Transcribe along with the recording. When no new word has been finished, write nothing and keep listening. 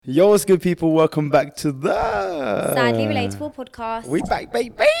Yo, what's good, people? Welcome back to the Sadly Relatable podcast. We back,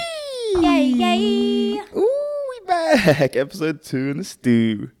 baby! Yay, yay! Ooh, we back! Episode 2 in the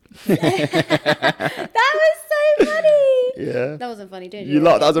stew. That was so funny. Yeah. That wasn't funny, didn't You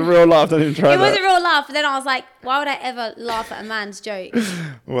laughed. That was a real laugh. Don't even try It that. was a real laugh. But then I was like, why would I ever laugh at a man's joke?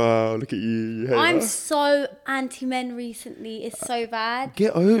 Wow, look at you. You hate I'm that. so anti-men recently. It's so bad.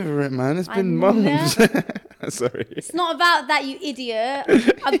 Get over it, man. It's been I months. Sorry. It's not about that, you idiot.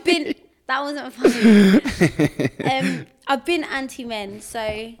 That wasn't funny. I've been anti-men, so...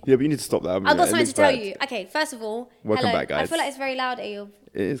 Yeah, but you need to stop that. I've got something to tell you. Okay, first of all, Welcome hello. back, guys. I feel like it's very loud, Ayub.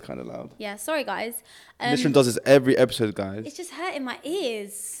 It is kind of loud. Yeah, sorry, guys. Nishran does this every episode, guys. It's just hurting my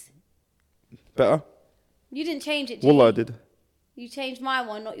ears. Better? You didn't change it, did Wallah, you? I did. You changed my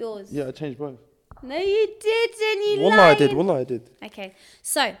one, not yours. Yeah, I changed both. No, you didn't. You Wallah, lied. I did. Wallah, I did. Okay,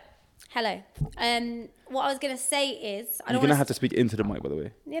 so, hello. What I was going to say is... You're going to have to speak into the mic, by the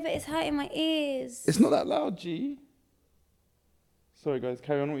way. Yeah, but it's hurting my ears. It's not that loud, G. Sorry, guys.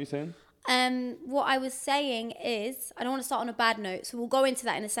 Carry on. What are you saying? What I was saying is, I don't want to start on a bad note, so we'll go into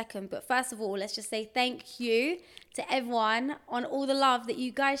that in a second. But first of all, let's just say thank you to everyone on all the love that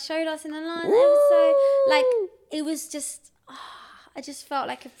you guys showed us in the last episode. Like, it was just, I just felt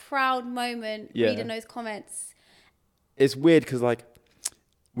like a proud moment reading those comments. It's weird because, like,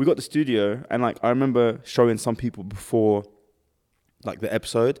 we got the studio and, like, I remember showing some people before, like, the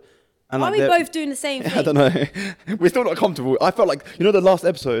episode. And, Are like, we both doing the same thing? I don't know. We're still not comfortable. I felt like, you know, the last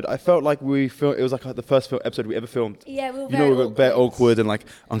episode, I felt like it was like the first episode we ever filmed. Yeah, we were we were very awkward and like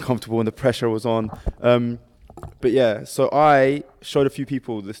uncomfortable and the pressure was on. But yeah, so I showed a few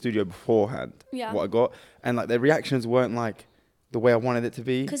people the studio beforehand, what I got. And like their reactions weren't like the way I wanted it to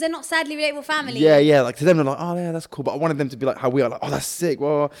be. Because they're not Sadly Relatable family. Yeah. Like to them, they're like, oh yeah, that's cool. But I wanted them to be like how we are, like, oh, that's sick.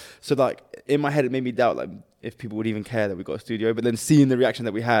 Well, so like in my head, it made me doubt like if people would even care that we got a studio. But then seeing the reaction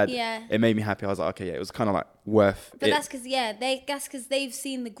that we had, it made me happy. I was like, okay, yeah, it was kind of like worth but it. that's because they've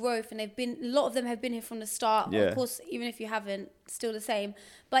seen the growth and a lot of them have been here from the start. Yeah. Of course, even if you haven't, still the same.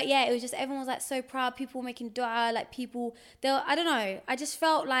 But yeah, it was just, everyone was like so proud. People were making dua, like people, I don't know. I just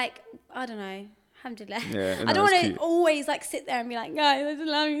felt like, I don't know. Alhamdulillah. Yeah, I don't want to always like sit there and be like, guys, I just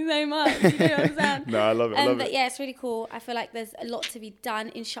love you so much. You know what I'm saying? No, I love it. But yeah, it's really cool. I feel like there's a lot to be done,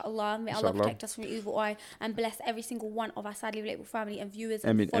 inshallah. May Allah protect us from evil eye and bless every single one of our Sadly Relatable family and viewers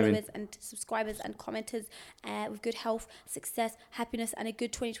and followers and subscribers and commenters with good health, success, happiness and a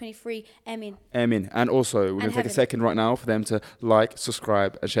good 2023. Amin. Amin. And also, we're going to take a second right now for them to like,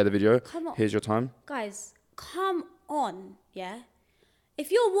 subscribe and share the video. Come on. Here's your time. Guys, come on, yeah? If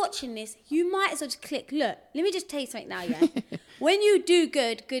you're watching this, you might as well just click. Look, let me just tell you something now, yeah? When you do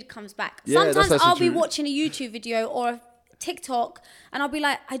good, good comes back. Yeah, sometimes I'll be watching a YouTube video or a TikTok and I'll be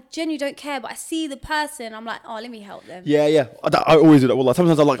like, I genuinely don't care, but I see the person, I'm like, oh, let me help them. Yeah. I always do that. Well,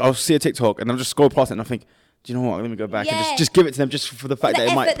 sometimes I'll see a TikTok and I'll just scroll past it and I think, do you know what? Let me go back and just give it to them just for the fact that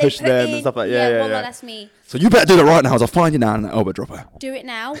it might push them and stuff like that. Yeah. That's me. So you better do that right now as I'll find you now and elbow dropper. Do it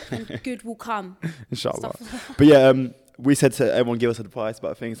now and good will come. Inshallah. But yeah, we said to everyone, give us advice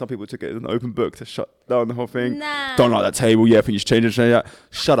about things. Some people took it as an open book to shut down the whole thing. Nah. Don't like that table. Yeah, I think you should change it.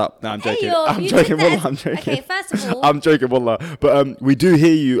 Shut up. No, I'm joking. I'm joking. Wallah, I'm joking. Okay, first of all. I'm joking, wallah. But we do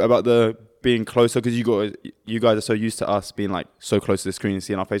hear you about the being closer because you guys are so used to us being like so close to the screen and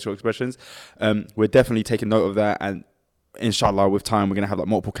seeing our facial expressions. We're definitely taking note of that, and inshallah with time we're gonna have like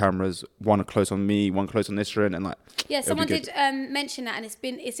multiple cameras, one close on me, one close on Nishran, and like someone did mention that, and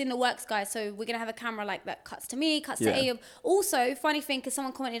it's in the works, guys. So we're gonna have a camera like that cuts to me, cuts to Ayub. Also, funny thing, because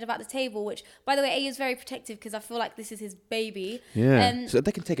someone commented about the table, which by the way Ayub's very protective because I feel like this is his baby. So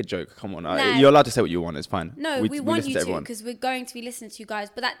they can take a joke. Come on, you're allowed to say what you want. It's fine. No, we want you to because we're going to be listening to you guys.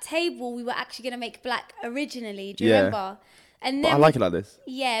 But that table we were actually gonna make black originally. Do you remember? And then I like it like this.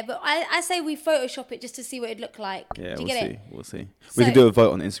 Yeah, but I say we Photoshop it just to see what it'd look like. Yeah, do you get it? We'll see. We can do a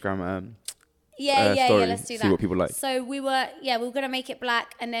vote on Instagram. Yeah, let's do that. See what people like. So we were going to make it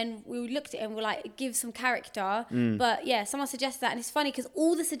black, and then we looked at it and we're like, give some character. But yeah, someone suggested that, and it's funny because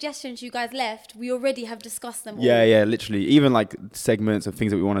all the suggestions you guys left, we already have discussed them all. Yeah, literally. Even like segments and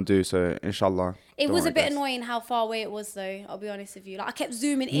things that we want to do. So inshallah. It was a bit annoying how far away it was, though. I'll be honest with you. Like I kept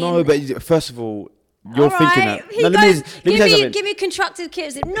zooming in. No, but first of all, you're thinking that. Give me constructive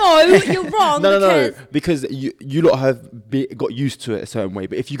criticism. No, you're wrong. No. Because you lot have got used to it a certain way.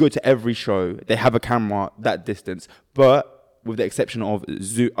 But if you go to every show, they have a camera that distance. But with the exception of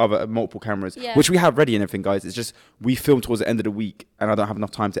other multiple cameras, which we have ready and everything, guys. It's just we film towards the end of the week, and I don't have enough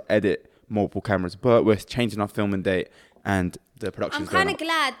time to edit multiple cameras. But we're changing our filming date, and the production's I'm kind of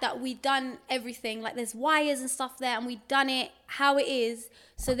glad that we done everything. Like there's wires and stuff there, and we done it how it is,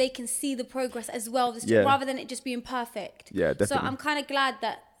 so they can see the progress as well, rather than it just being perfect. Yeah, definitely. So I'm kind of glad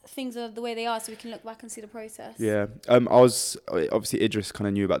that things are the way they are, so we can look back and see the process. Yeah. I was obviously Idris kind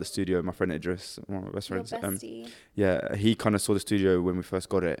of knew about the studio. My friend Idris, one of my best friends. Your bestie. Yeah, he kind of saw the studio when we first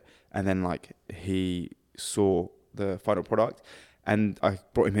got it, and then like he saw the final product, and I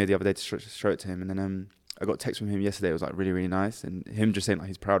brought him here the other day to show it to him, and then I got a text from him yesterday. It was like really, really nice, and him just saying like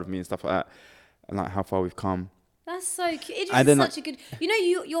he's proud of me and stuff like that, and like how far we've come. That's so cute. Idris is such a good... You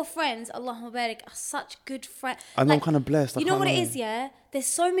know, your friends, Allahumma barik, are such good friends. I know, I'm kind of blessed. You know what it is, yeah? There's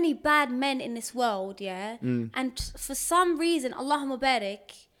so many bad men in this world, yeah? And for some reason, Allahumma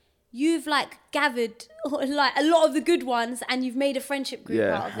barik, you've like gathered like a lot of the good ones, and you've made a friendship group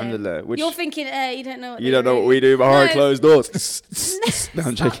out of them. You're thinking, you don't know what you don't know what we do behind closed doors. No,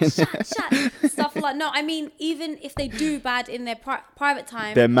 I'm joking. Stuff like, no, I mean, even if they do bad in their private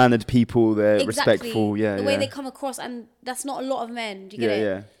time, they're mannered people, they're respectful, the way they come across, and that's not a lot of men. Do you get it?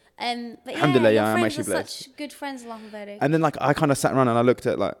 Yeah. But Alhamdulillah, your I'm friends actually are blessed. such good friends, Allahumma barik. And then like I kind of sat around and I looked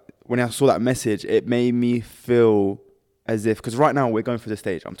at like when I saw that message, it made me feel as if, because right now we're going through the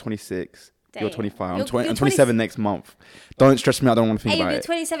stage. I'm 26. You're 25. I'm 27 next month. Don't stress me out. I don't want to think about it. You're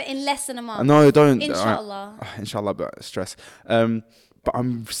 27 in less than a month. No, don't. Inshallah. Inshallah, but stress. But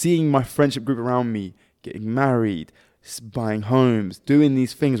I'm seeing my friendship group around me getting married, buying homes, doing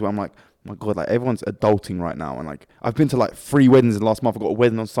these things where I'm like, my God, like everyone's adulting right now. And like, I've been to like 3 weddings in the last month. I've got a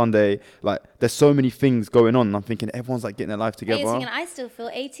wedding on Sunday. Like, there's so many things going on. And I'm thinking everyone's like getting their life together. You're thinking, I still feel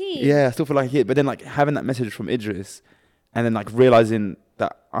 18. Yeah, I still feel like a kid. But then like having that message from Idris and then like realizing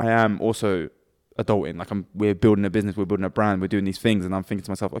that I am also adulting. Like we're building a business, we're building a brand, we're doing these things. And I'm thinking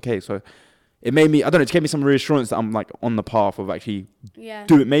to myself, okay, so it made me, I don't know, it gave me some reassurance that I'm like on the path of actually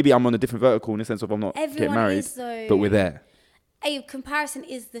do it. Maybe I'm on a different vertical in the sense of I'm not getting married, but we're there. Comparison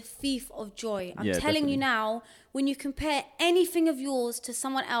is the thief of joy. I'm telling you now, when you compare anything of yours to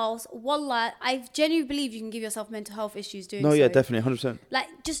someone else, wallah, I genuinely believe you can give yourself mental health issues doing so. No, yeah, definitely, 100%. Like,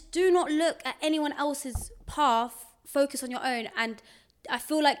 just do not look at anyone else's path, focus on your own. And I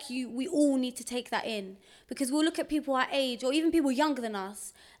feel like we all need to take that in, because we'll look at people our age or even people younger than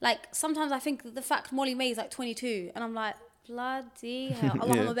us. Like, sometimes I think that the fact Molly May is like 22 and I'm like, bloody hell,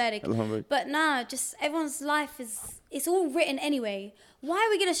 Allahumma barik. But nah, just everyone's life it's all written anyway. Why are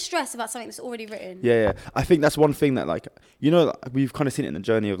we going to stress about something that's already written? Yeah. I think that's one thing that, like, you know, we've kind of seen it in the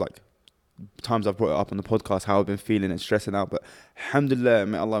journey of like times I've brought it up on the podcast, how I've been feeling and stressing out. But alhamdulillah,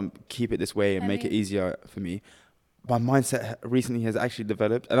 may Allah keep it this way and make it easier for me. My mindset recently has actually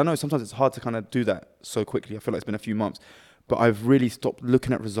developed. And I know sometimes it's hard to kind of do that so quickly. I feel like it's been a few months. But I've really stopped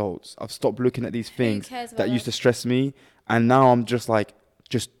looking at results. I've stopped looking at these things that used to stress me. And now I'm just like,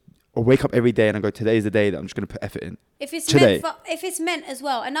 I wake up every day and I go, today's the day that I'm just going to put effort in. If it's meant as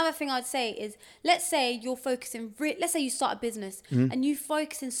well, another thing I'd say is, let's say you're focusing, let's say you start a business and you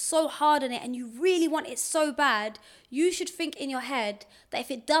focusing so hard on it and you really want it so bad, you should think in your head that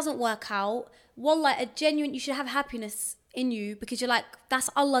if it doesn't work out, wallah, you should have happiness in you, because you're like, that's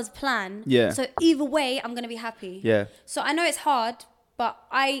Allah's plan. Yeah. So either way, I'm going to be happy. Yeah. So I know it's hard, but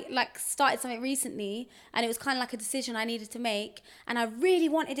I like started something recently and it was kind of like a decision I needed to make, and I really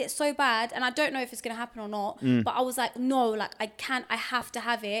wanted it so bad, and I don't know if it's going to happen or not, but I was like, no, like I have to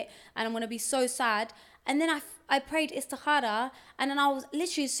have it, and I'm going to be so sad. And then I prayed istikhara, and then I was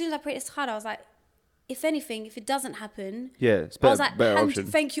literally, as soon as I prayed istikhara, I was like, if anything, if it doesn't happen, it's better, I was like, option.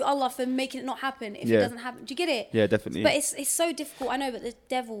 Thank you Allah for making it not happen if it doesn't happen. Do you get it? Yeah, definitely. But it's so difficult, I know, but the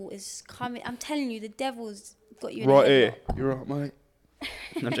devil is coming. I'm telling you, the devil's got you in right the here. You're right, mate.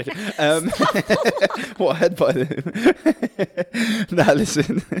 No, I'm joking. What a headbutt. Nah,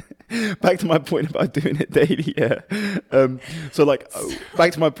 listen. Back to my point about doing it daily. So like,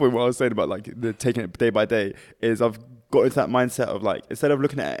 back to my point, what I was saying about like taking it day by day is I've got into that mindset of like, instead of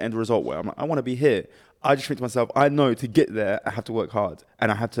looking at an end result where I'm like, I want to be here, I just think to myself, I know to get there, I have to work hard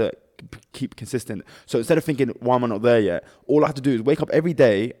and I have to keep consistent. So instead of thinking, why am I not there yet? All I have to do is wake up every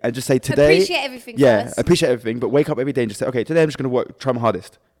day and just say, today. Appreciate everything first. Appreciate everything, but wake up every day and just say, okay, today I'm just going to try my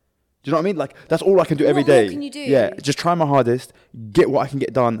hardest. Do you know what I mean? Like, that's all I can do every day. What more can you do? Yeah, just try my hardest, get what I can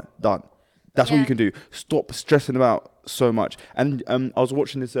get done. That's all you can do. Stop stressing about so much. And I was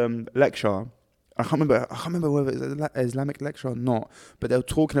watching this lecture. I can't remember whether it's an Islamic lecture or not, but they were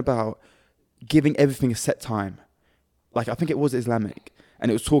talking about giving everything a set time. Like, I think it was Islamic. And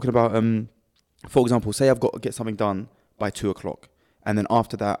it was talking about, for example, say I've got to get something done by 2:00. And then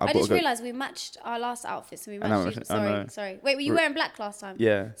after that, I just realised we matched our last outfits and we matched you. Sorry. Wait, were you wearing black last time?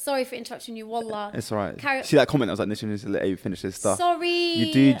 Yeah. Sorry for interrupting you, wallah. It's all right. See that comment? I was like, this is to let you finish this stuff. Sorry.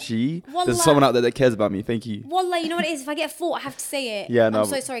 You do, G. Wallah. There's someone out there that cares about me. Thank you. Wallah, you know what it is? If I get a thought, I have to say it. Yeah, no. I'm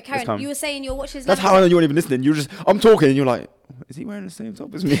so sorry. Karen, you were saying you're watching... That's how I know you weren't even listening. You were just... I'm talking and you're like, is he wearing the same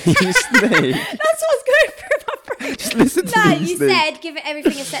top as me? You snake. That's what's going through my brain. Just listen to No, these you things. said give it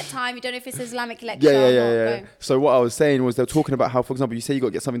everything a set time. You don't know if it's Islamic lecture Yeah. Go. So what I was saying was they're talking about how, for example, you say you got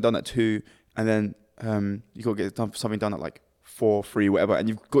to get something done at 2, and then you got to get something done at like 4, 3, whatever, and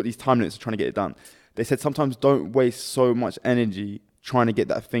you've got these time limits of trying to get it done. They said sometimes don't waste so much energy trying to get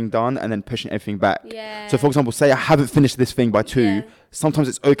that thing done and then pushing everything back. Yeah. So for example, say I haven't finished this thing by 2, Yeah. sometimes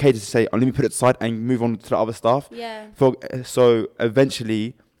it's okay to say, oh, let me put it aside and move on to the other stuff. Yeah. So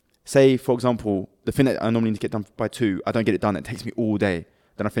eventually, say for example, the thing that I normally need to get done by 2, I don't get it done. It takes me all day.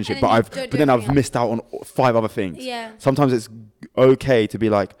 Then I finish And it, then but then I've missed out on 5 other things. Yeah. Sometimes it's okay to be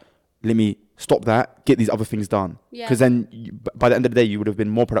like, let me stop that, get these other things done. Yeah. Because then by the end of the day, you would have been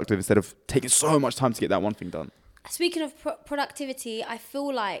more productive instead of taking so much time to get that one thing done. Speaking of productivity, I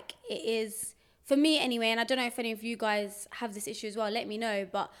feel like it is, for me anyway, and I don't know if any of you guys have this issue as well, let me know,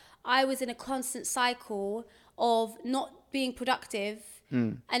 but I was in a constant cycle of not being productive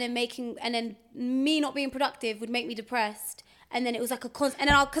and then me not being productive would make me depressed. And then it was like and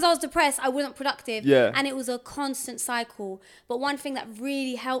then because I was depressed, I wasn't productive. Yeah. And it was a constant cycle. But one thing that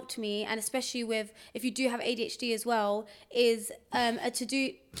really helped me, and especially if you do have ADHD as well, is a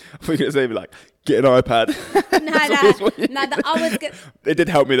to-do. I thought you were going to say, like, get an iPad. It did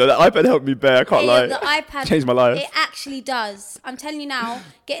help me, though. The iPad helped me bear, I can't lie. The iPad changed my life. It actually does. I'm telling you now,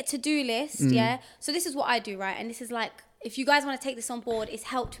 get a to-do list, yeah? So this is what I do, right? And this is like, if you guys want to take this on board, it's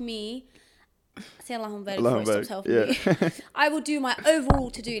helped me. Say Allahumma barik before it stops helping me. I will do my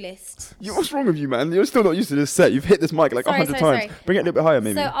overall to-do list. What's wrong with you, man? You're still not used to this set. You've hit this mic like 100 times. Sorry. Bring it a little bit higher,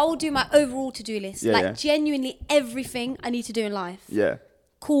 maybe. So I will do my overall to-do list. Genuinely everything I need to do in life. Yeah.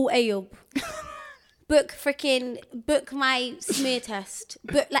 Call Ayub. book my smear test.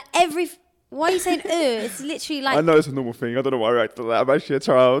 Book like why are you saying it's literally like... I know it's a normal thing. I don't know why I reacted like that. I'm actually a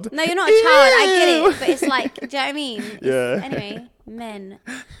child. No, you're not a child. I get it. But it's like, do you know what I mean? Yeah. Anyway, men.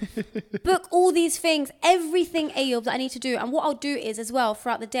 Book all these things, everything, Ayub, that I need to do. And what I'll do is as well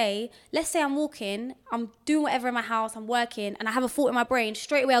throughout the day, let's say I'm walking, I'm doing whatever in my house, I'm working, and I have a thought in my brain,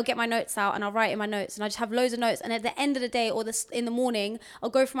 straight away I'll get my notes out and I'll write in my notes. And I just have loads of notes. And at the end of the day or in the morning, I'll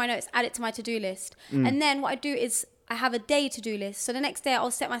go through my notes, add it to my to-do list. And then what I do is I have a day to-do list. So the next day I'll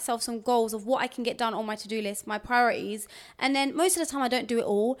set myself some goals of what I can get done on my to-do list, my priorities. And then most of the time I don't do it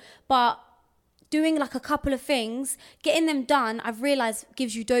all, but doing like a couple of things, getting them done, I've realized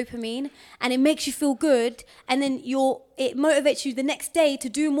gives you dopamine and it makes you feel good. And then it motivates you the next day to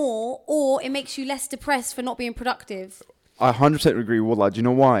do more, or it makes you less depressed for not being productive. I 100% agree with Wallah. Do you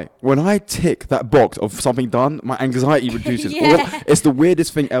know why? When I tick that box of something done, my anxiety reduces. Yeah. It's the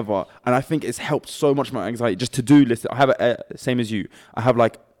weirdest thing ever. And I think it's helped so much my anxiety. Just to-do list. I have same as you. I have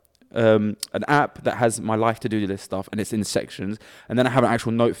like an app that has my life to-do list stuff and it's in sections. And then I have an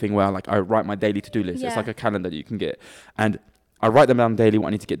actual note thing where I write my daily to-do list. Yeah. It's like a calendar that you can get. And I write them down daily, what I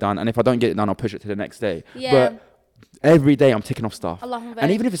need to get done. And if I don't get it done, I'll push it to the next day. Yeah. But every day I'm ticking off stuff. Allahumma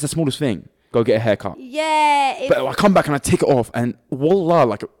And even if it's the smallest thing, go get a haircut. Yeah. But I come back and I tick it off and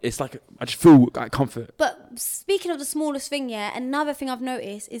wallah, it's like I just feel like comfort. But speaking of the smallest thing, yeah, another thing I've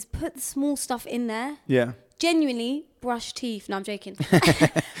noticed is put the small stuff in there. Yeah. Genuinely, brush teeth. No, I'm joking. Put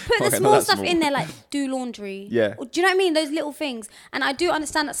the small stuff in there, like do laundry. Yeah. Or, do you know what I mean? Those little things. And I do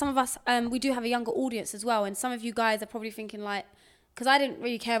understand that some of us, we do have a younger audience as well. And some of you guys are probably thinking like, because I didn't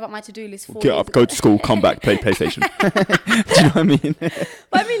really care about my to-do list. Get up, go to school, come back, play PlayStation. Do you know what I mean?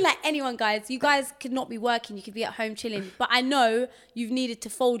 But I mean, like anyone, guys. You guys could not be working. You could be at home chilling. But I know you've needed to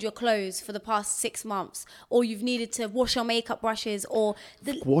fold your clothes for the past 6 months, or you've needed to wash your makeup brushes, or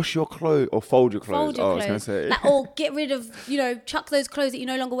wash your clothes or fold your clothes. I was going to say. Or get rid of, chuck those clothes that you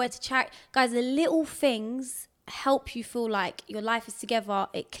no longer wear to charity. Guys, the little things help you feel like your life is together.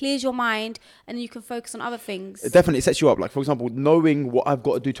 It clears your mind and then you can focus on other things. It definitely sets you up. Like, for example, knowing what I've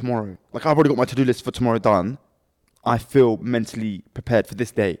got to do tomorrow. Like, I've already got my to-do list for tomorrow done. I feel mentally prepared for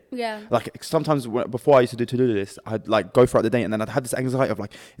this day. Yeah. Like, sometimes before I used to do to-do lists, I'd like go throughout the day and then I'd have this anxiety of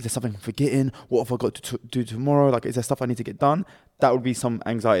like, is there something I'm forgetting? What have I got to do tomorrow? Like, is there stuff I need to get done? That would be some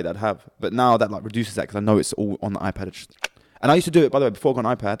anxiety that I'd have. But now that like reduces that because I know it's all on the iPad. And I used to do it, by the way, before I got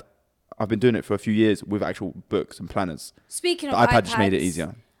an iPad. I've been doing it for a few years with actual books and planners. Speaking of the iPad iPads, just made it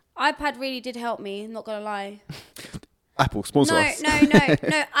easier. iPad really did help me, not gonna lie. Apple, sponsor us. No.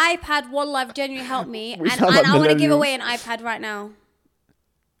 iPad, wallah, genuinely helped me. And I want to give away an iPad right now.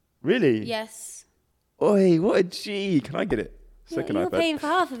 Really? Yes. Oi, what a G. Can I get it? Second You're iPad. paying for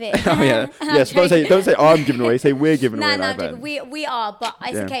half of it. Oh, yeah. Yeah, so don't say I'm giving away. Say we're giving away an iPad. We are, but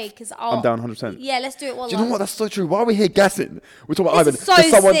it's okay because I'm down 100%. Yeah, let's do it. Do you know what? That's so true. Why are we here gassing? We're talking about this iPad.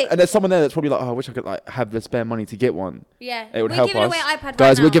 Is so sick. And there's someone there that's probably like, oh, I wish I could like have the spare money to get one. Yeah. It would help us. We're giving away iPad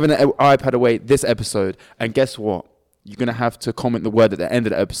Guys, right we're now. giving an iPad away this episode. And guess what? you're going to have to comment the word at the end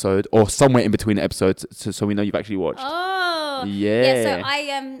of the episode or somewhere in between the episodes so we know you've actually watched. Oh. Yeah. So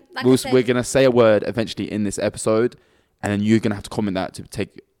I we're going to say a word eventually in this episode, and then you're going to have to comment that to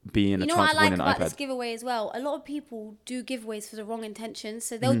be in a chance of winning an iPad. You know what I like about this giveaway as well? A lot of people do giveaways for the wrong intentions.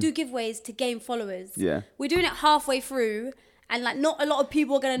 So they'll do giveaways to gain followers. Yeah. We're doing it halfway through. And like, not a lot of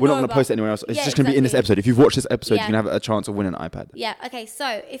people are going to know. We're not going to post it anywhere else. It's just going to be in this episode. If you've watched this episode, you can have a chance of winning an iPad. Yeah. Okay.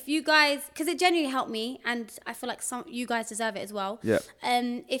 So if you guys, because it genuinely helped me, and I feel like you guys deserve it as well. Yeah.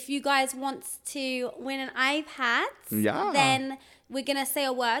 If you guys want to win an iPad, then we're going to say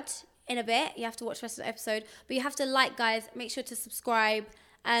a word in a bit. You have to watch the rest of the episode, but you have to guys. Make sure to subscribe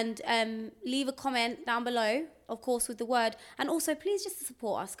and leave a comment down below, of course, with the word, and also please just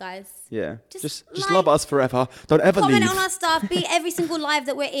support us, guys. Yeah, just love us forever. Don't ever comment leave. on our stuff. Be every single live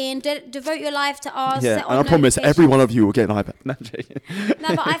that we're in. Devote your life to us. Yeah, and I promise every one of you will get an iPad. No,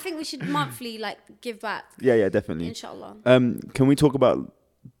 but I think we should monthly give back. Yeah, definitely. Inshallah. Can we talk about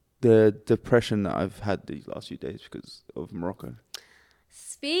the depression that I've had these last few days because of Morocco?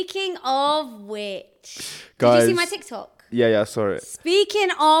 Speaking of which, guys, did you see my TikTok? Yeah, I saw it. Speaking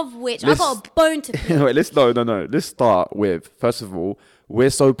of which, I've got a bone to pick. Wait, no. Let's start with, first of all, we're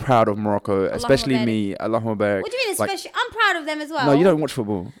so proud of Morocco, especially me. Allahumma barik. What do you mean especially? I'm proud of them as well. No, you don't watch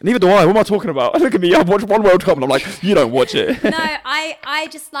football. Neither do I. What am I talking about? Look at me. I've watched one World Cup and I'm like, you don't watch it. No, I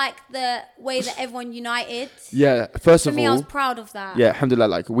just like the way that everyone united. Yeah, first of all. For me, I was proud of that. Yeah,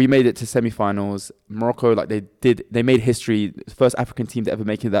 alhamdulillah. We made it to semi-finals. Morocco, they made history. First African team to ever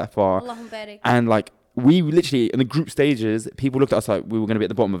make it that far. Allahumma barik. And we literally, in the group stages, people looked at us like we were going to be at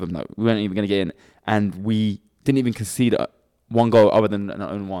the bottom of them. No, we weren't even going to get in. And we didn't even concede one goal other than an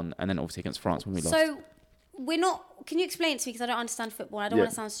own one. And then obviously against France when we lost. So we're not, can you explain it to me? Because I don't understand football. I don't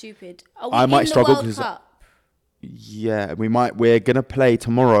want to sound stupid. I might struggle because... Yeah, we're going to play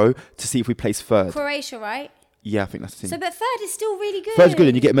tomorrow to see if we place third. Croatia, right? Yeah, I think that's the team. So, but third is still really good. Third's good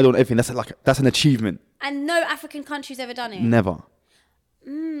and you get a medal and everything. That's an achievement. And no African country's ever done it? Never.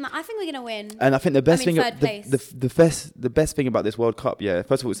 I think we're gonna win. And I think the best thing, the best thing about this World Cup,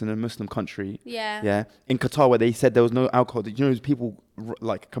 first of all, it's in a Muslim country. Yeah. In Qatar, where they said there was no alcohol, there's people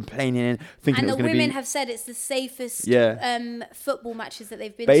complaining, thinking it was going to be. And the women have said it's the safest football matches that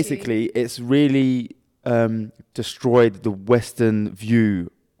they've been to. Basically, it's really destroyed the Western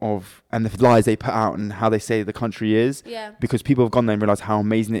view of and the lies they put out and how they say the country is. Yeah. Because people have gone there and realised how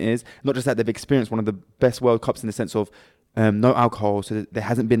amazing it is. Not just that, they've experienced one of the best World Cups in the sense of no alcohol, so there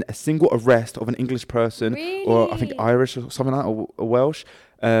hasn't been a single arrest of an English person or I think Irish or something like that, or Welsh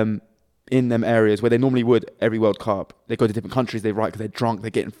in them areas where they normally would every World Cup. They go to different countries, they because they're drunk, they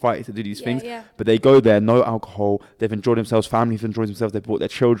get in fights to do these things. Yeah. But they go there, no alcohol, they've enjoyed themselves, families have enjoyed themselves, they've brought their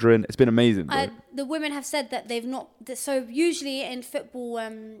children. It's been amazing. The women have said that they've not, so usually in football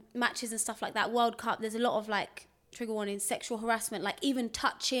matches and stuff like that, World Cup, there's a lot of trigger warning, sexual harassment, even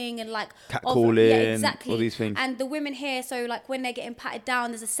touching and catcalling, exactly. All these things. And the women here, so when they're getting patted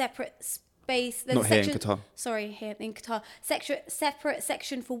down, there's a separate space. There's Not here in Qatar. Sorry, here in Qatar. Separate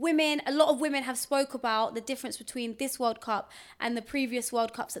section for women. A lot of women have spoke about the difference between this World Cup and the previous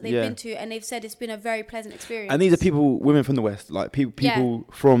World Cups that they've been to, and they've said it's been a very pleasant experience. And these are women from the West, people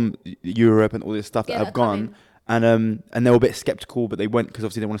from Europe and all this stuff that have gone. And they were a bit skeptical, but they went because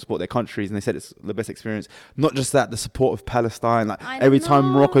obviously they want to support their countries, and they said it's the best experience. Not just that, the support of Palestine, every time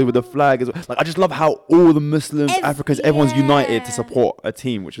Morocco with the flag, I just love how all the Muslims, Africans, everyone's united to support a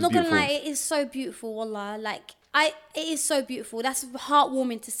team, which is beautiful. Not gonna lie, it is so beautiful, wallah. It is so beautiful. That's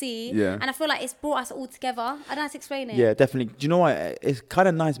heartwarming to see. Yeah. And I feel like it's brought us all together. I don't know how to explain it. Yeah, definitely. Do you know what? It's kind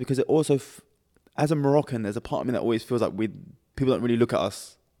of nice because it also, as a Moroccan, there's a part of me that always feels like people don't really look at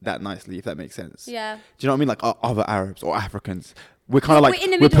us that nicely, if that makes sense. Yeah. Do you know what I mean? Other Arabs or Africans, we're kind of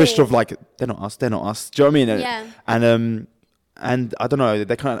we're pushed off they're not us. Do you know what I mean? Yeah. And I don't know,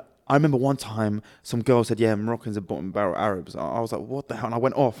 they kind of. I remember one time some girl said, "Yeah, Moroccans are bottom barrel Arabs." I was like, "What the hell?" And I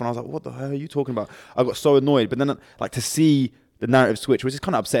went off and I was like, "What the hell are you talking about?" I got so annoyed. But then to see the narrative switch, which is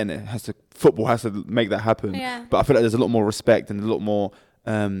kind of upsetting. Football has to make that happen. Yeah. But I feel like there's a lot more respect and a lot more.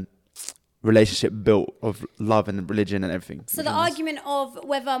 Relationship built of love and religion and everything. So the argument of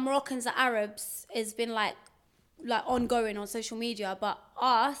whether Moroccans are Arabs has been ongoing on social media, but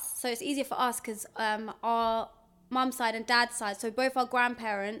us, so it's easier for us because our mum's side and dad's side, so both our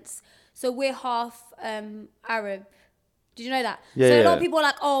grandparents, so we're half Arab. Did you know that? Yeah, so a lot of people are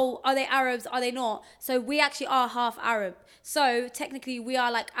like, oh, are they Arabs? Are they not? So we actually are half Arab. So technically we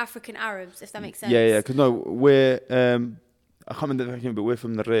are African Arabs, if that makes sense. Yeah, because we're I can't remember the name, but we're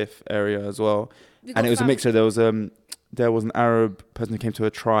from the Rif area as well. And it was a mixture. There was an Arab person who came to a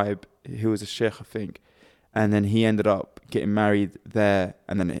tribe who was a sheikh, I think. And then he ended up getting married there.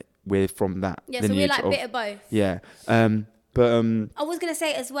 And then we're from that Yeah, so we're like a bit of both. Yeah. I was going to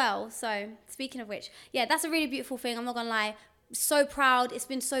say as well, so speaking of which, yeah, that's a really beautiful thing. I'm not going to lie. So proud. It's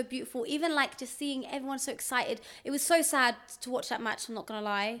been so beautiful. Even like just seeing everyone so excited. It was so sad to watch that match, I'm not going to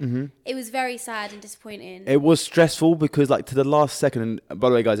lie. Mm-hmm. It was very sad and disappointing. It was stressful because like to the last second, and by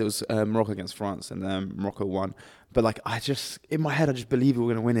the way, guys, it was Morocco against France and Morocco won. But like in my head, I just believed we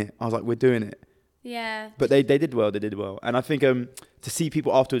were going to win it. I was like, we're doing it. Yeah. But they did well. They did well. And I think to see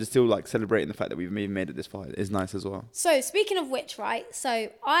people afterwards still like celebrating the fact that we've made it this far is nice as well. So speaking of which, right? So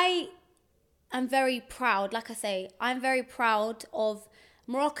I am very proud. Like I say, I'm very proud of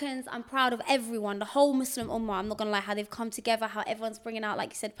Moroccans. I'm proud of everyone, the whole Muslim Ummah. I'm not going to lie, how they've come together, how everyone's bringing out,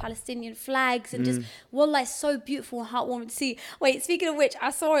 like you said, Palestinian flags and just, wallah, it's so beautiful and heartwarming to see. Wait, speaking of which, I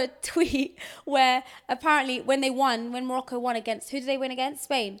saw a tweet where apparently when Morocco won against, who did they win against?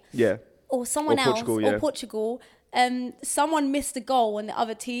 Spain? Yeah. Or someone else, or Portugal, someone missed a goal on the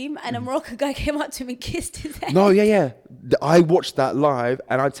other team and a Moroccan guy came up to him and kissed his head. No, yeah. I watched that live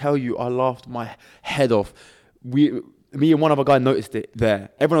and I tell you, I laughed my head off. Me and one other guy noticed it there.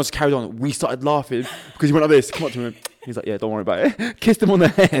 Everyone else carried on. We started laughing because he went like this, come up to him. He's like, yeah, don't worry about it. Kissed him on the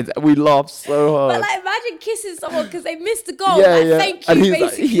head. And we laughed so hard. But like, imagine kissing someone because they missed a goal. Yeah. Thank you,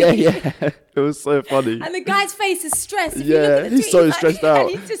 basically. Like, yeah. It was so funny. And the guy's face is stressed. If you look at the tweet, he's so stressed out.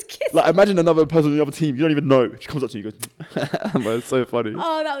 And he's just kissing. Like, imagine another person on the other team. You don't even know. She comes up to you and goes, it's so funny.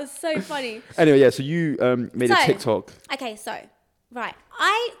 Oh, that was so funny. Anyway, yeah, so you made a TikTok. Okay, so, right.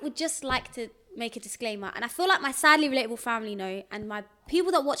 I would just like to make a disclaimer, and I feel like my sadly relatable family know, and my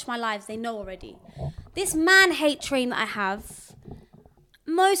people that watch my lives, they know already. This man hate train that I have,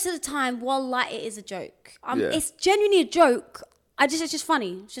 most of the time, wallah, it is a joke. It's genuinely a joke. It's just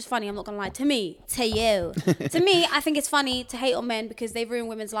funny. It's just funny. I'm not gonna lie. To me, to you, to me, I think it's funny to hate on men because they've ruined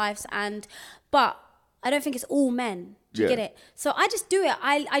women's lives, but I don't think it's all men. Do you get it? So I just do it.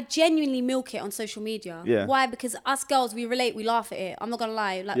 I genuinely milk it on social media. Yeah. Why? Because us girls, we relate, we laugh at it. I'm not going to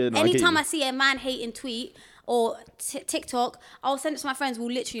lie. Like anytime I see a man hating tweet or TikTok, I'll send it to my friends,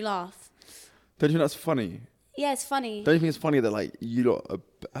 we'll literally laugh. Don't you think that's funny? Yeah, it's funny. Don't you think it's funny that like you lot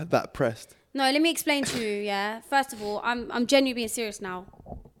are that pressed? No, let me explain to you, yeah. First of all, I'm genuinely being serious now.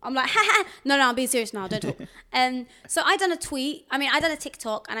 I'm like, haha. No, I'm being serious now. Don't talk. So I done a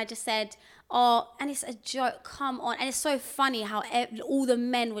TikTok and I just said, oh, and it's a joke, come on. And it's so funny how all the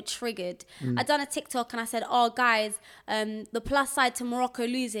men were triggered. I done a TikTok and I said, oh, guys, the plus side to Morocco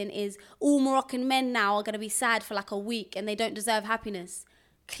losing is all Moroccan men now are going to be sad for like a week and they don't deserve happiness.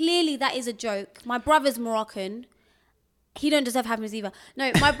 Clearly, that is a joke. My brother's Moroccan. He don't deserve happiness either.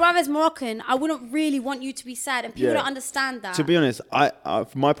 No, my brother's Moroccan. I wouldn't really want you to be sad and people don't understand that. To be honest, I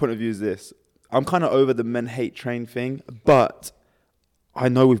from my point of view is this. I'm kind of over the men hate train thing, but I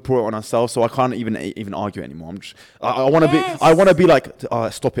know we've brought it on ourselves, so I can't even argue anymore. I want to be like,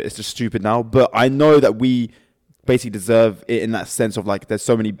 stop it, it's just stupid now. But I know that we basically deserve it in that sense of like, there's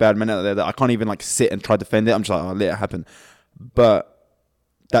so many bad men out there that I can't even like sit and try to defend it. I'm just like, let it happen. But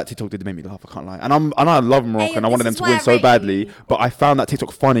that TikTok did make me laugh, I can't lie. And I love Morocco and I wanted them to win so badly, but I found that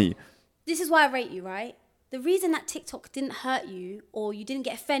TikTok funny. This is why I rate you, right? The reason that TikTok didn't hurt you or you didn't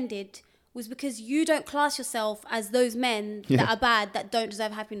get offended was because you don't class yourself as those men that are bad, that don't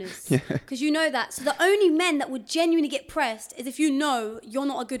deserve happiness. Because you know that. So the only men that would genuinely get pressed is if you know you're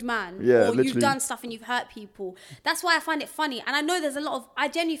not a good man. Or literally. You've done stuff and you've hurt people. That's why I find it funny. And I know there's a lot of, I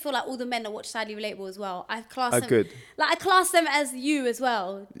genuinely feel like all the men that watch Sadly Relatable as well, I class them. Good. Like I class them as you as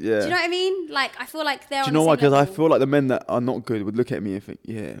well. Yeah. Do you know what I mean? Like I feel like they're on the same level. Do you know why? Because I feel like the men that are not good would look at me and think,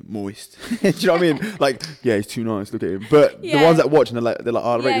 yeah, moist. Do you know what I mean? Like, yeah, he's too nice, look at him. But the ones that watch and they're like,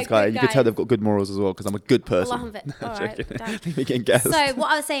 oh, I rate this guy. You can tell they've got good morals as well because I'm a good person. All right, so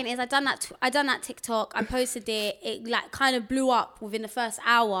what I was saying is I done that TikTok. I posted it. It like kind of blew up within the first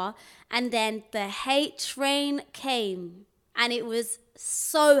hour, and then the hate train came, and it was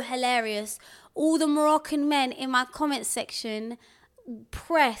so hilarious. All the Moroccan men in my comment section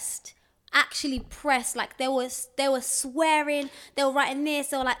actually pressed, like they were swearing, they were writing this,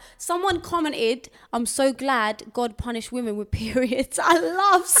 they were like, someone commented, I'm so glad God punished women with periods. I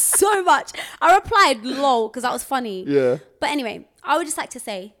laughed so much. I replied lol because that was funny. Yeah. But anyway, I would just like to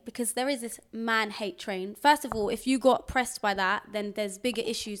say, because there is this man hate train, first of all, if you got pressed by that, then there's bigger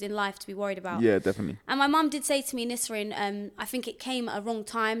issues in life to be worried about. Yeah, definitely. And my mum did say to me, Nisrin, I think it came at a wrong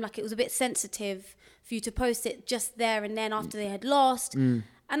time, like it was a bit sensitive for you to post it just there and then after they had lost.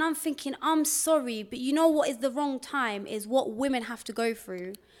 And I'm thinking, I'm sorry, but you know what is the wrong time is what women have to go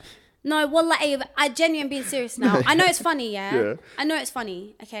through. No, wallah, I genuinely am being serious now. I know it's funny, yeah? I know it's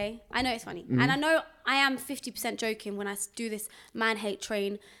funny, okay? I know it's funny. And I know I am 50% joking when I do this man hate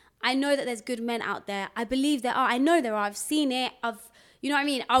train. I know that there's good men out there. I believe there are. I know there are. I've seen it. you know what I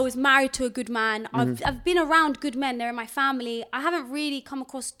mean? I was married to a good man. I've been around good men. They're in my family. I haven't really come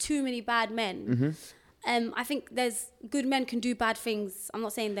across too many bad men. I think there's good men can do bad things. I'm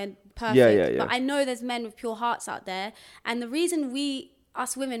not saying they're perfect, but I know there's men with pure hearts out there. And the reason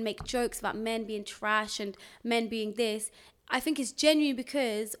us women make jokes about men being trash and men being this, I think it's genuine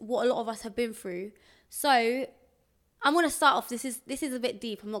because what a lot of us have been through. So I'm going to start off. This is a bit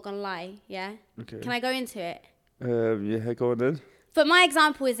deep. I'm not going to lie. Yeah. Okay. Can I go into it? Yeah, go on then. But my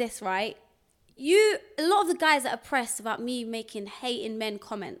example is this, right? A lot of the guys that are pressed about me making hating men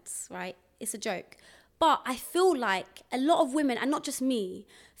comments, right? It's a joke. But I feel like a lot of women, and not just me,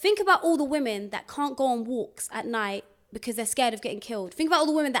 think about all the women that can't go on walks at night because they're scared of getting killed. Think about all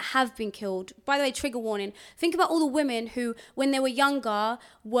the women that have been killed. By the way, trigger warning. Think about all the women who, when they were younger,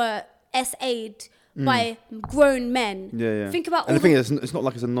 were SA'd by grown men. Yeah. Think about and the thing is, it's not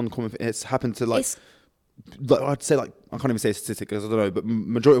like it's a non-common thing. It's happened to like I'd say, like, I can't even say a statistic because I don't know, but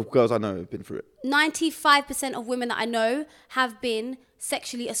majority of girls I know have been through it. 95% of women that I know have been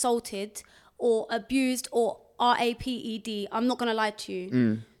sexually assaulted or abused or RAPED. I'm not going to lie to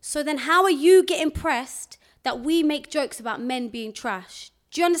you. So then how are you getting pressed that we make jokes about men being trash?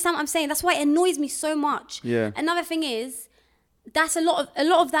 Do you understand what I'm saying? That's why it annoys me so much. Yeah. Another thing is, that's a lot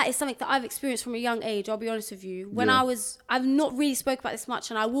of that is something that I've experienced from a young age. I'll be honest with you. When I've not really spoke about this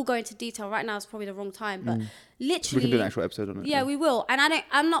much, and I will go into detail. Right now is probably the wrong time, but literally, we can do an actual episode on it. Yeah, we will. And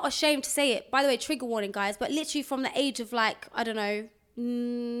I'm not ashamed to say it. By the way, trigger warning, guys. But literally from the age of like, I don't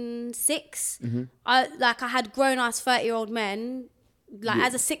know, 6, I had grown ass 30-year-old men, like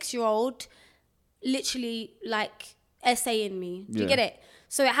as a 6-year-old, literally like essaying me. Do you get it?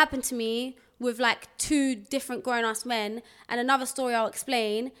 So it happened to me with like 2 different grown-ass men, and another story I'll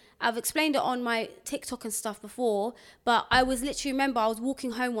explain. I've explained it on my TikTok and stuff before, but I was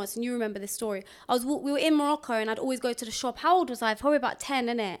walking home once, and you remember this story. We were in Morocco, and I'd always go to the shop. How old was I? Probably about 10,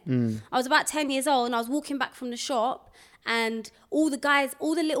 innit? I was about 10 years old, and I was walking back from the shop, and all the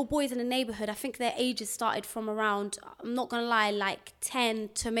little boys in the neighborhood, I think their ages started from around, I'm not gonna lie, like 10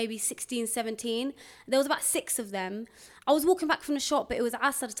 to maybe 16, 17. There was about 6 of them. I was walking back from the shop, but it was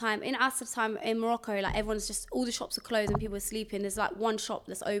Asr time. In Asr time in Morocco, like everyone's just, all the shops are closed and people are sleeping. There's like one shop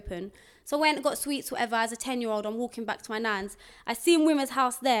that's open. So I went and got sweets, whatever. As a 10-year-old, I'm walking back to my nan's. I see Women's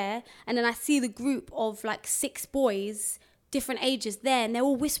House there, and then I see the group of like 6 boys, different ages there, and they're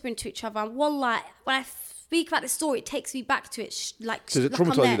all whispering to each other. And wallah, when I speak about this story, it takes me back to it. Does it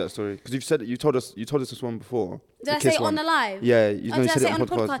traumatize you, that story? Because you've said it, you told us this one before. Did I say it on the live? Yeah, you said it on the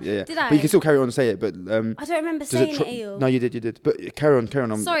podcast. Yeah. Did I? But you can still carry on and say it. But I don't remember saying it, Eel. No, you did. But carry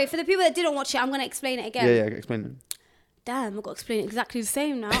on. Sorry, for the people that didn't watch it, I'm going to explain it again. Yeah, explain it. Damn, I've got to explain it exactly the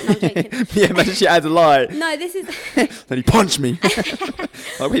same now. No, I'm joking. Yeah, imagine she adds a lie. No, this is... Then he punched me.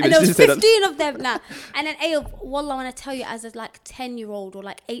 And there was 15 of them now. And then, wallah, when I tell you as a like 10-year-old or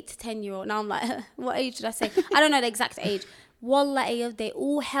like 8 to 10-year-old, now I'm like, what age did I say? I don't know the exact age. Wallah, they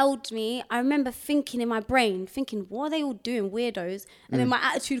all held me. I remember thinking in my brain, what are they all doing, weirdos? And then my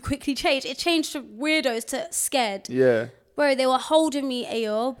attitude quickly changed. It changed from weirdos to scared. Yeah. Bro, they were holding me,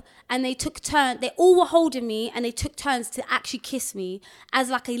 Ayob, and they took turns. They all were holding me, and they took turns to actually kiss me as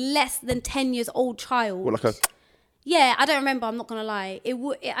like a less than 10 years old child. What, like a... Yeah, I don't remember. I'm not gonna lie.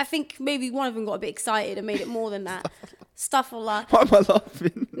 I think maybe one of them got a bit excited and made it more than that. Astaghfirullah. Why am I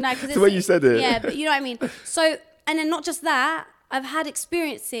laughing? No, because it's the way you said it. Yeah, but you know what I mean. So, and then not just that, I've had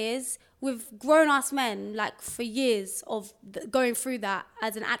experiences with grown-ass men, like for years of going through that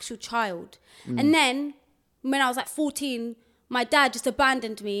as an actual child, and then when I was like 14, my dad just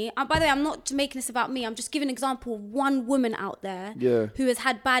abandoned me. And by the way, I'm not making this about me. I'm just giving an example of one woman out there who has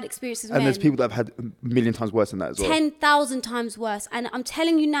had bad experiences with men. And there's people that have had a million times worse than that as well. 10,000 times worse. And I'm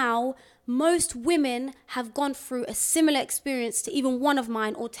telling you now, most women have gone through a similar experience to even one of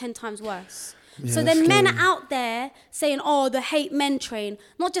mine or 10 times worse. Yeah, so then men are out there saying, the hate men train.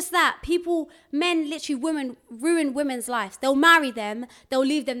 Not just that, men literally ruin women's lives. They'll marry them, they'll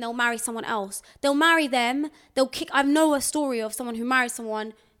leave them, they'll marry someone else. They'll marry them, I know a story of someone who married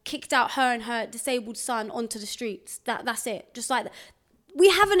someone, kicked out her and her disabled son onto the streets. That's it, just like that. We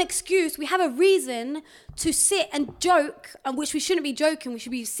have an excuse, we have a reason to sit and joke, which we shouldn't be joking, we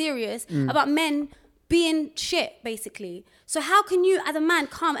should be serious, about men being shit, basically. So how can you, as a man,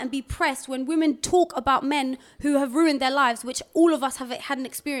 come and be pressed when women talk about men who have ruined their lives, which all of us have had an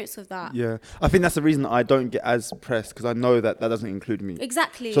experience with that? Yeah. I think that's the reason I don't get as pressed, because I know that doesn't include me.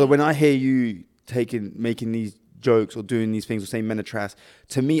 Exactly. So when I hear you making these jokes or doing these things or saying men are trash,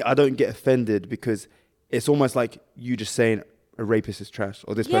 to me, I don't get offended, because it's almost like you just saying, a rapist is trash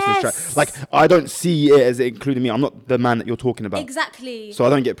or this person is trash. Like, I don't see it as including me. I'm not the man that you're talking about. Exactly. So I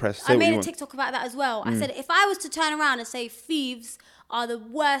don't get pressed. I made a TikTok about that as well. I said, if I was to turn around and say thieves are the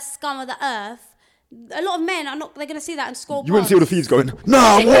worst scum of the earth, a lot of men are not, they're going to see that and scroll past. You wouldn't see all the feeds going,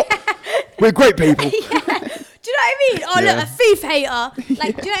 nah, what? We're great people. Yeah. Do you know what I mean? Oh, look, a thief hater.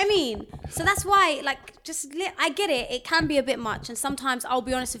 Like, do you know what I mean? So that's why, like, I get it. It can be a bit much. And sometimes, I'll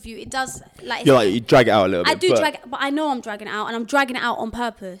be honest with you, it does, like... You drag it out a little bit. I do drag it, but I know I'm dragging it out, and I'm dragging it out on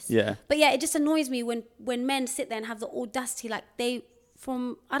purpose. Yeah. But yeah, it just annoys me when men sit there and have the audacity, like, I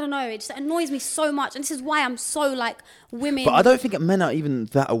don't know, it just annoys me so much. And this is why I'm so, like, women... But I don't think men are even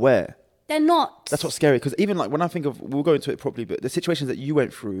that aware. They're not. That's what's scary. Because even, like, when I think of... We'll go into it properly, but the situations that you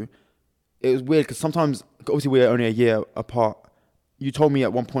went through... It was weird because sometimes, obviously we're only a year apart. You told me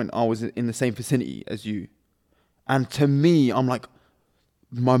at one point I was in the same vicinity as you. And to me, I'm like,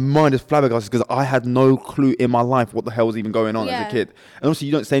 my mind is flabbergasted because I had no clue in my life what the hell was even going on as a kid. And obviously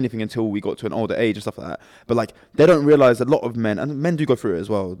you don't say anything until we got to an older age and stuff like that. But like, they don't realize a lot of men, and men do go through it as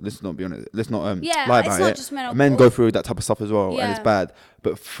well. Let's not be honest. Let's not lie about it's it. not just men. Men go through that type of stuff as well, and it's Yeah. bad.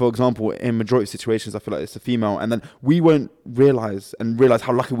 But for example, in majority of situations, I feel like it's a female, and then we won't realize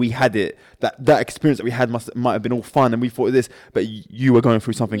how lucky we had it. That experience that we had might have been all fun, and we thought of this, but you were going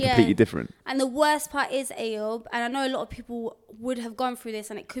through something completely different. And the worst part is, Ayob, and I know a lot of people would have gone through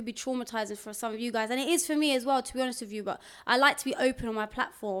this, and it could be traumatizing for some of you guys, and it is for me as well, to be honest with you. But I like to be open on my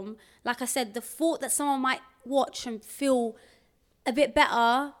platform. Like I said, the thought that someone might watch and feel a bit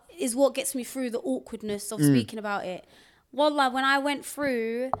better is what gets me through the awkwardness of speaking about it. Wallah, when I went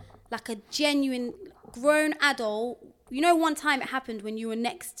through like a genuine grown adult, you know, one time it happened when you were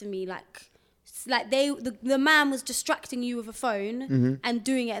next to me, the man was distracting you with a phone and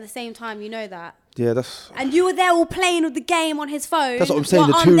doing it at the same time, you know that. Yeah, that's... And you were there all playing with the game on his phone. That's what I'm saying.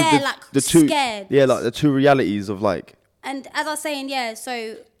 The two scared. Yeah, like the two realities of like... And as I was saying,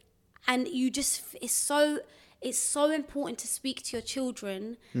 and you just, it's so important to speak to your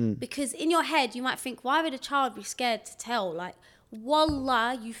children because in your head, you might think, why would a child be scared to tell? Like,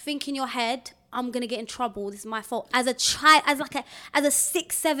 wallah, you think in your head, I'm going to get in trouble. This is my fault. As a child, as a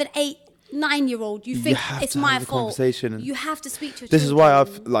 6, 7, 8, 9-year-old, you think it's my fault. You have to speak to your children. This is why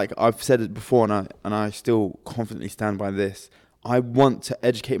I've said it before, and I still confidently stand by this. I want to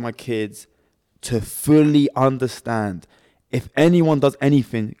educate my kids to fully understand. If anyone does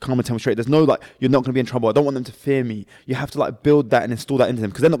anything, come and tell me straight. There's no like, you're not going to be in trouble. I don't want them to fear me. You have to like build that and install that into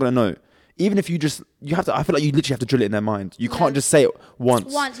them because they're not going to know. Even if you have to, I feel like you literally have to drill it in their mind. You can't just say it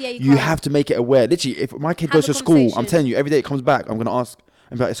once. You have to make it aware. Literally, if my kid goes to school, I'm telling you, every day it comes back, I'm going to ask,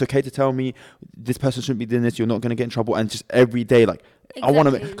 and be like, it's okay to tell me this person shouldn't be doing this. You're not going to get in trouble. And just every day, like, I want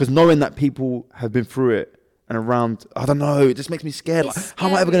to, because knowing that people have been through it and around, I don't know, it just makes me scared. Like, how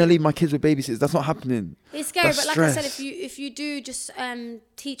am I ever going to leave my kids with babysitters? That's not happening. It's scary, That's but like stress. I said, if you do just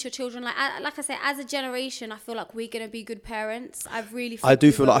teach your children, like I say, as a generation, I feel like we're going to be good parents. I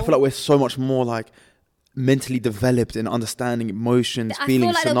feel like we're so much more like mentally developed in understanding emotions,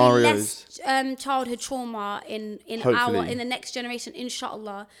 feelings, scenarios. There'll be less childhood trauma in the next generation,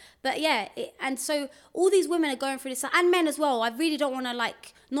 inshallah. But yeah, and so all these women are going through this, and men as well. I really don't want to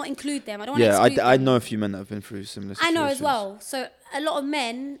like not include them. I don't want to exclude them. I know a few men that have been through similar situations. I know as well. So a lot of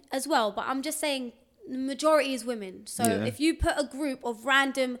men as well, but I'm just saying the majority is women. So if you put a group of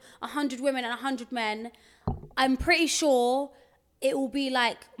random 100 women and 100 men, I'm pretty sure it will be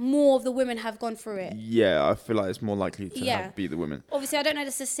like more of the women have gone through it. Yeah, I feel like it's more likely to be the women. Obviously, I don't know the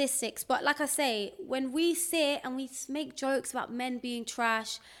statistics, but like I say, when we sit and we make jokes about men being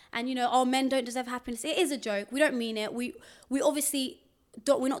trash and, you know, men don't deserve happiness, it is a joke. We don't mean it. We obviously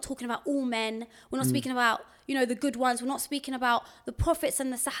don't, we're not talking about all men. We're not speaking about, you know, the good ones. We're not speaking about the prophets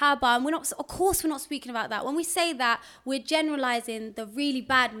and the Sahaba. And of course, we're not speaking about that. When we say that, we're generalizing the really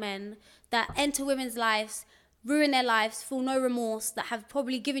bad men that enter women's lives, ruin their lives, feel no remorse, that have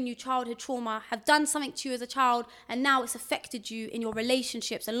probably given you childhood trauma, have done something to you as a child, and now it's affected you in your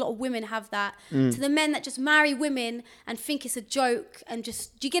relationships. And a lot of women have that. To the men that just marry women and think it's a joke and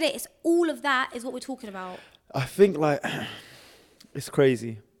just, do you get it? It's all of that is what we're talking about. I think like, it's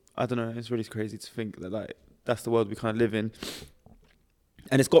crazy. I don't know. It's really crazy to think that like, that's the world we kind of live in.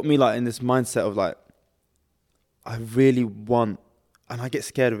 And it's got me like in this mindset of like, I really want, and I get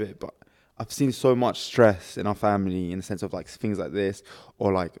scared of it, but I've seen so much stress in our family in the sense of like things like this,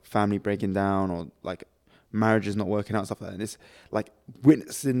 or like family breaking down, or like marriages not working out, stuff like that. And it's like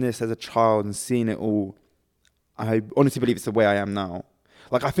witnessing this as a child and seeing it all. I honestly believe it's the way I am now.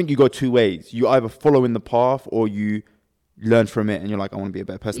 Like I think you go two ways. You either follow in the path or you learn from it and you're like, I want to be a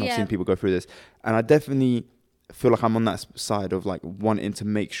better person. I've seen people go through this. And I definitely feel like I'm on that side of like wanting to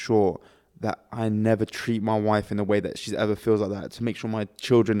make sure that I never treat my wife in a way that she ever feels like that, to make sure my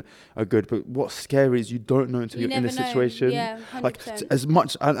children are good. But what's scary is you don't know until you're in a situation. Yeah, 100%. Like, as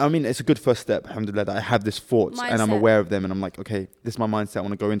much, I mean, it's a good first step, alhamdulillah, that I have this thoughts and I'm aware of them, and I'm like, okay, this is my mindset, I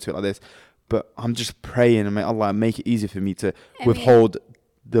want to go into it like this. But I'm just praying, and may Allah make it easier for me to withhold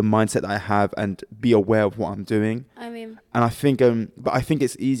the mindset that I have and be aware of what I'm doing. And I think, but I think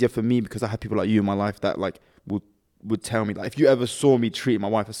it's easier for me because I have people like you in my life that like would tell me, like, if you ever saw me treat my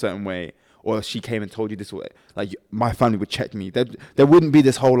wife a certain way, or she came and told you this way, like, my family would check me. There wouldn't be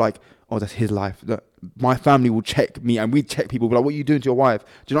this whole like, oh, that's his life. My family will check me, and we check people. Like, what are you doing to your wife?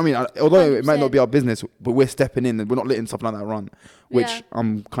 Do you know what I mean? Although 100%. It might not be our business, but we're stepping in and we're not letting something like that run, which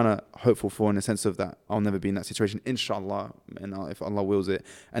I'm kind of hopeful for, in the sense of that I'll never be in that situation, inshallah, and if Allah wills it.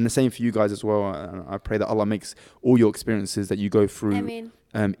 And the same for you guys as well. And I pray that Allah makes all your experiences that you go through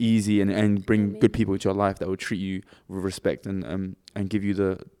easy, and bring good people into your life that will treat you with respect and give you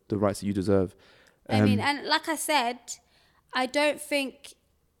the rights that you deserve. And like I said, I don't think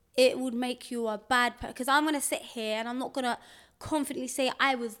it would make you a bad person, because I'm going to sit here and I'm not going to confidently say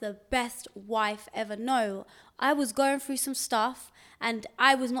I was the best wife ever. No, I was going through some stuff, and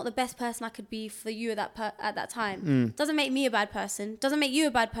I was not the best person I could be for you at that time. Doesn't make me a bad person. Doesn't make you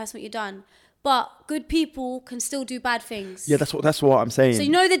a bad person what you've done. But good people can still do bad things. Yeah, that's what I'm saying. So you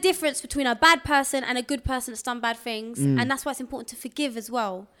know the difference between a bad person and a good person that's done bad things, and that's why it's important to forgive as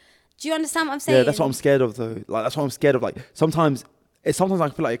well. Do you understand what I'm saying? Yeah, that's what I'm scared of, though. Like, that's what I'm scared of. Like, sometimes I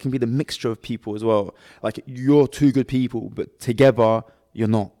feel like it can be the mixture of people as well. Like, you're two good people, but together you're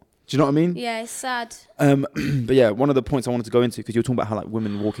not. Do you know what I mean? Yeah, it's sad. But yeah, one of the points I wanted to go into, because you were talking about how like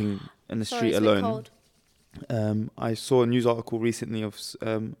women walking in the street alone. I saw a news article recently of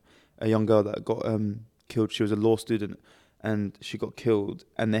a young girl that got killed. She was a law student, and she got killed.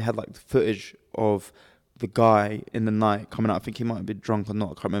 And they had like footage of the guy in the night coming out. I think he might have been drunk or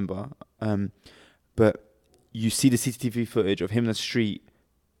not, I can't remember. But you see the CCTV footage of him in the street.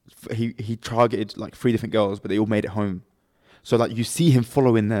 He targeted like 3 different girls, but they all made it home. So like you see him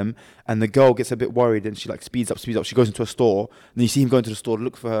following them, and the girl gets a bit worried, and she like speeds up. She goes into a store, and you see him go into the store to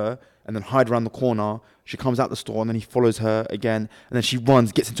look for her, and then hide around the corner. She comes out the store, and then he follows her again, and then she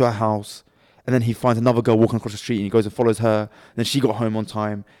runs, gets into her house, and then he finds another girl walking across the street, and he goes and follows her. And then she got home on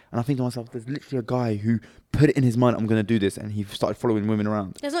time, and I think to myself, there's literally a guy who put it in his mind, I'm going to do this, and he started following women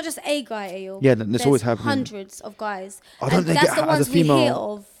around. There's not just a guy, Ayul. Yeah, there's always happening. Hundreds of guys. I don't think that's the ones as a female, we hear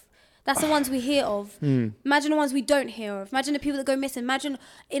of. That's the ones we hear of. Imagine the ones we don't hear of. Imagine the people that go missing. Imagine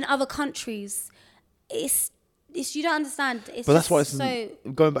in other countries. It's you don't understand. But that's why it's so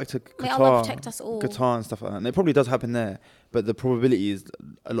going back to may Allah protect us all. Qatar and stuff like that. And it probably does happen there, but the probability is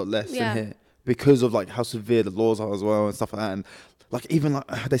a lot less than here, because of like how severe the laws are as well and stuff like that. And like even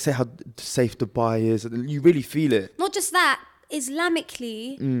like they say how safe Dubai is, and you really feel it. Not just that.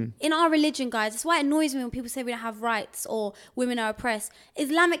 Islamically, in our religion, guys, that's why it annoys me when people say we don't have rights or women are oppressed.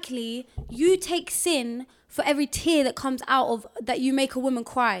 Islamically, you take sin for every tear that comes out of that you make a woman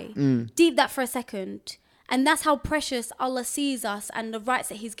cry. Deep that for a second. And that's how precious Allah sees us and the rights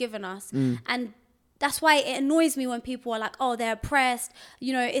that He's given us. And that's why it annoys me when people are like, oh, they're oppressed.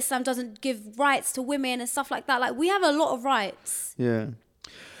 You know, Islam doesn't give rights to women and stuff like that. Like, we have a lot of rights. Yeah.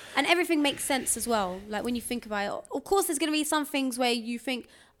 And everything makes sense as well. Like when you think about it, of course, there's going to be some things where you think,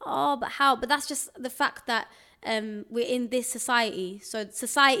 oh, but how? But that's just the fact that we're in this society. So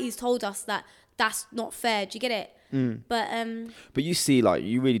society's told us that that's not fair. Do you get it? But you see, like,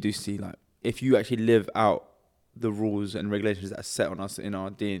 you really do see, like, if you actually live out the rules and regulations that are set on us in our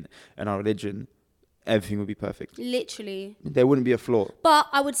deen and our religion, everything would be perfect. Literally. There wouldn't be a flaw. But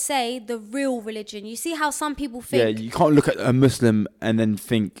I would say the real religion. You see how some people think... Yeah, you can't look at a Muslim and then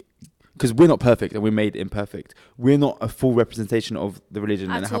think... Because we're not perfect and we're made imperfect. We're not a full representation of the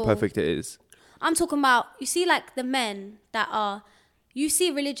religion and how perfect it is. I'm talking about... You see, like, the men that are... You see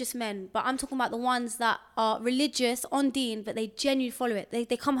religious men, but I'm talking about the ones that are religious on deen, but they genuinely follow it. They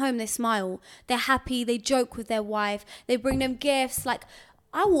come home, they smile. They're happy. They joke with their wife. They bring them gifts, like...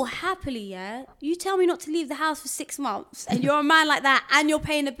 I will happily, you tell me not to leave the house for 6 months and you're a man like that and you're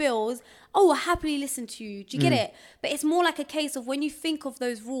paying the bills, I will happily listen to you. Do you get it? But it's more like a case of when you think of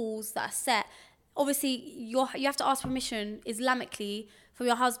those rules that are set, obviously you have to ask permission Islamically from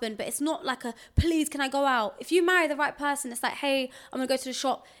your husband, but it's not like a, please, can I go out? If you marry the right person, it's like, hey, I'm going to go to the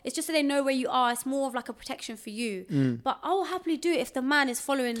shop. It's just so they know where you are. It's more of like a protection for you. But I will happily do it if the man is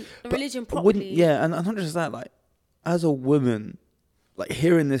following the religion properly. Yeah, and not just that, like, as a woman... Like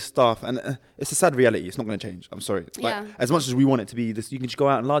hearing this stuff, and it's a sad reality. It's not going to change. I'm sorry. Like, as much as we want it to be this, you can just go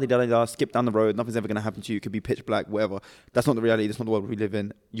out and la-di-da-da-da, skip down the road. Nothing's ever going to happen to you. It could be pitch black, whatever. That's not the reality. That's not the world we live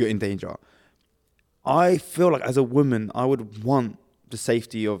in. You're in danger. I feel like as a woman, I would want the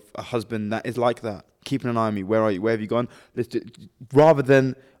safety of a husband that is like that, keeping an eye on me. Where are you? Where have you gone? Rather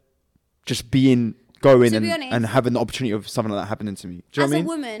than just going To and, be honest, and having the opportunity of something like that happening to me. Do you know what I mean? as a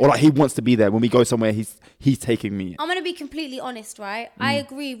woman, or like he wants to be there when we go somewhere. He's taking me. I'm gonna be completely honest, right? I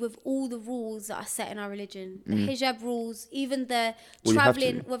agree with all the rules that are set in our religion, the hijab rules, even the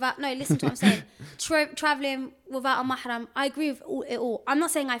traveling without. No, listen to what I'm saying. Traveling without a mahram. I agree with it all. I'm not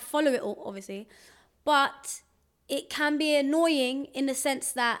saying I follow it all, obviously, but it can be annoying in the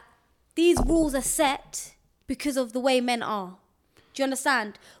sense that these rules are set because of the way men are. Do you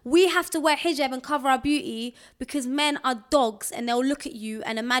understand? We have to wear hijab and cover our beauty because men are dogs and they'll look at you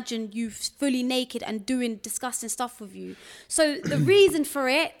and imagine you fully naked and doing disgusting stuff with you. So the reason for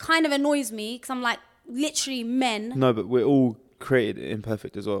it kind of annoys me because I'm like, literally men. No, but we're all created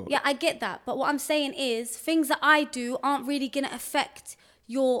imperfect as well. Yeah, I get that. But what I'm saying is things that I do aren't really going to affect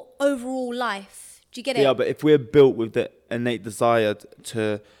your overall life. Do you get it? Yeah, but if we're built with the innate desire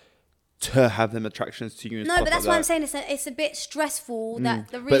to have them attractions to you and no, stuff but that's like why that. I'm saying it's a bit stressful that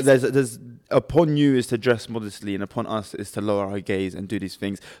the reason. But there's upon you is to dress modestly, and upon us is to lower our gaze and do these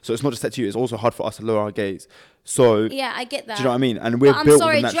things. So it's not just that to you; it's also hard for us to lower our gaze. So yeah, I get that. Do you know what I mean? And we're but built I'm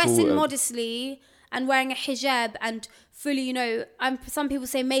sorry, with a natural, dressing modestly and wearing a hijab and fully, some people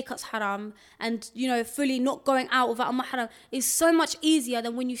say makeup's haram, and fully not going out without a mahram is so much easier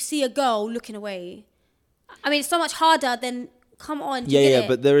than when you see a girl looking away. I mean, it's so much harder than. Come on, do you get it?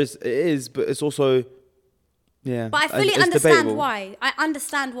 But it is, but it's also, yeah. But I fully it's understand debatable. why. I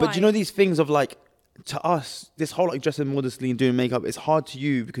understand why. But these things of like, to us, this whole like dressing modestly and doing makeup, it's hard to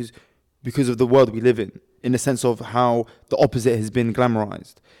you because of the world we live in the sense of how the opposite has been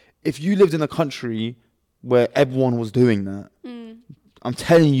glamorized. If you lived in a country where everyone was doing that, I'm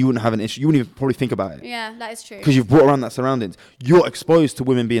telling you, you wouldn't have an issue. You wouldn't even probably think about it. Yeah, that is true. Because you've brought around that surroundings. You're exposed to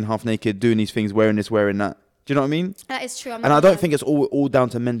women being half naked, doing these things, wearing this, wearing that. Do you know what I mean? That is true. And I don't think it's all down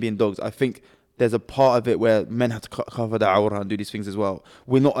to men being dogs. I think there's a part of it where men have to cover their aura and do these things as well.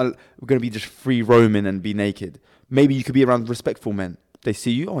 We're going to be just free roaming and be naked. Maybe you could be around respectful men. They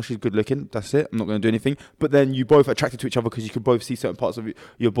see you, oh, she's good looking, that's it, I'm not going to do anything. But then you both attracted to each other because you could both see certain parts of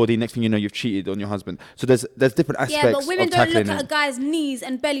your body. Next thing you know, you've cheated on your husband. So there's different aspects of tackling it. Yeah, but women don't look at a guy's knees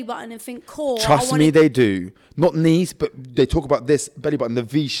and belly button and think, cool. Trust me, they do. Not knees, but they talk about this belly button, the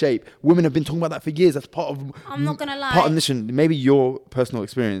V shape. Women have been talking about that for years. That's part of. I'm not gonna lie. Part of mission. Maybe your personal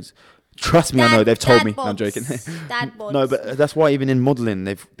experience. Trust me, I know they've told me. No, I'm joking. Dad bods. No, but that's why even in modeling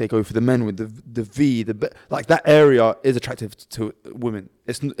they go for the men with the V, like that area is attractive to women.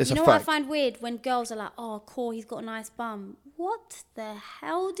 It's a fact. You know what I find weird when girls are like, "Oh, cool, he's got a nice bum." What the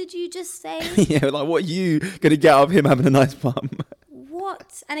hell did you just say? Yeah, like what are you gonna get out of him having a nice bum?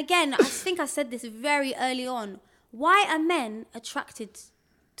 What? And again, I think I said this very early on. Why are men attracted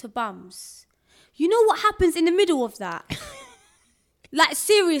to bums? You know what happens in the middle of that? Like,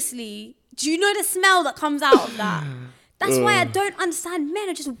 seriously, do you know the smell that comes out of that? That's why I don't understand. Men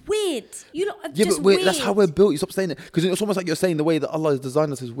are just weird. You lot are just weird. That's how we're built. You stop saying it. Because it's almost like you're saying the way that Allah has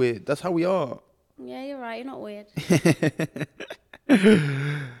designed us is weird. That's how we are. Yeah, you're right. You're not weird.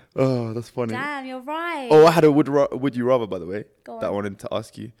 Oh, that's funny. Damn, you're right. Oh, I had a would you rather, by the way. Go on. That I wanted to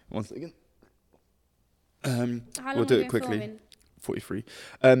ask you. 1 second. How long we'll do have it you quickly. been 43.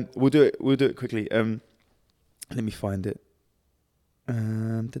 We'll do it quickly. Let me find it.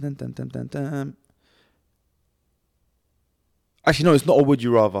 Actually, no, it's not a would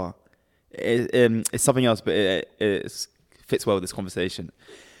you rather. It's something else, but it fits well with this conversation.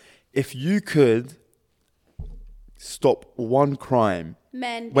 If you could stop one crime.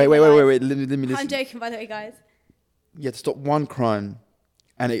 Men. Wait. Let me listen. I'm joking, by the way, guys. You had to stop one crime,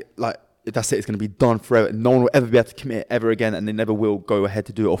 and that's it. It's going to be done forever. No one will ever be able to commit it ever again, and they never will go ahead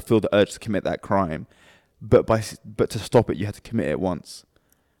to do it or feel the urge to commit that crime. But to stop it, you had to commit it once.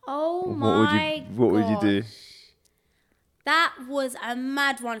 Oh What would you do? That was a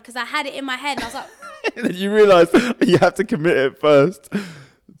mad one because I had it in my head and I was like, And then you realise you have to commit it first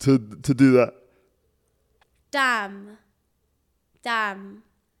to do that. Damn.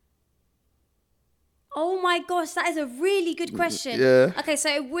 Oh my gosh, that is a really good question. Yeah. Okay, so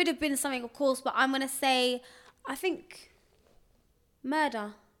it would have been something, of course, but I'm gonna say, I think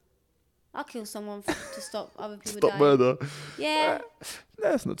murder. I'll kill someone to stop other people Stop dying. murder. Yeah.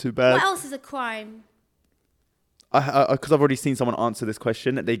 That's not too bad. What else is a crime? Because I've already seen someone answer this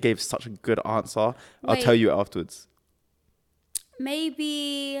question. They gave such a good answer. I'll tell you afterwards.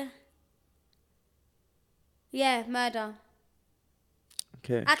 Maybe. Yeah, murder.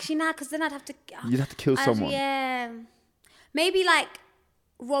 Okay. Actually, nah, because then I'd have to. You'd have to kill someone. Yeah. Maybe like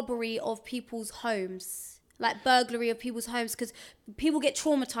robbery of people's homes. like burglary of people's homes, because people get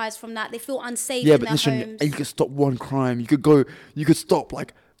traumatized from that. They feel unsafe Yeah, in but their listen, homes. you could stop one crime. You could stop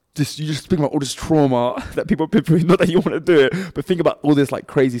like this. You just think about all this trauma that people have been through. Not that you want to do it, but think about all this like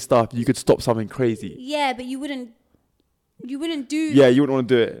crazy stuff. You could stop something crazy. Yeah, but you wouldn't do. Yeah, you wouldn't want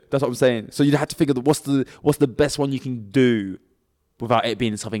to do it. That's what I'm saying. So you'd have to figure what's the best one you can do without it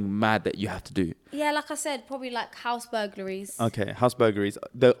being something mad that you have to do. Yeah, like I said, probably like house burglaries. Okay, house burglaries.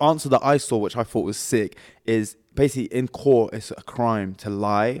 The answer that I saw, which I thought was sick, is basically in court, it's a crime to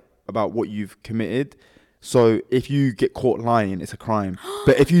lie about what you've committed. So if you get caught lying, it's a crime.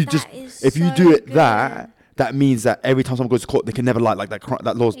 But if you do it that means that every time someone goes to court, they can never lie. Like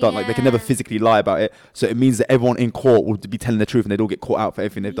that law's done. Like they can never physically lie about it. So it means that everyone in court will be telling the truth, and they'd all get caught out for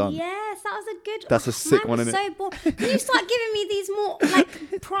everything they've done. Yes, that was a good. That's a sick one, isn't it? So bored. Can you start giving me these more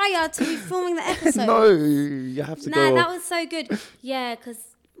like prior to me filming the episode? No, you have to go. Nah, that was so good. Yeah, because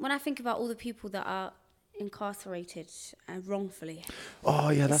when I think about all the people that are incarcerated wrongfully. Oh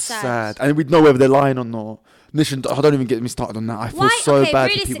yeah, that's sad. And we'd know whether they're lying or not. Nishan, I don't even get me started on that. I feel so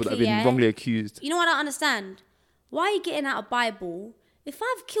bad for people that have been wrongly accused. You know what I don't understand? Why are you getting out a Bible? If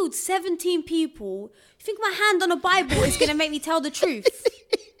I've killed 17 people, you think my hand on a Bible is going to make me tell the truth?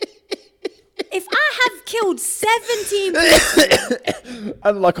 If I have killed 17 people...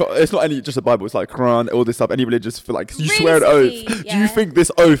 And like, it's not just a Bible, it's like Quran, all this stuff, any religious, feel like, you swear an oath. Yeah. Do you think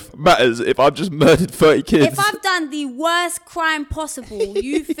this oath matters if I've just murdered 30 kids? If I've done the worst crime possible,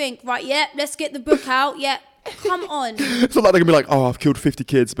 you think, right, yeah, let's get the book out, yeah. Come on. It's not like they're going to be like, oh, I've killed 50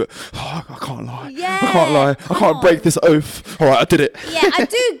 kids, but I can't lie. Yeah, I can't lie. I can't break this oath. All right, I did it. Yeah, I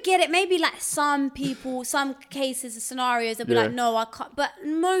do get it. Maybe like some people, some cases and scenarios, they'll be like, no, I can't. But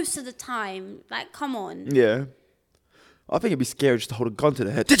most of the time, like, come on. Yeah. I think it'd be scary just to hold a gun to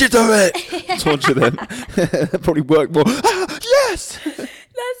their head. Did you do it? Torture them. Probably work more. Yes!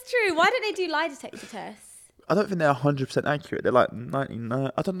 That's true. Why don't they do lie detector tests? I don't think they're 100% accurate. They're like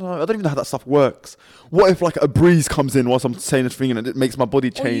 99. I don't know. I don't even know how that stuff works. What if like a breeze comes in whilst I'm saying a thing and it makes my body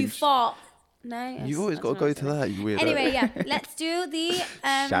change? Or you fart. No. You've always got to go to that, you weirdo. Anyway, yeah. Let's do the...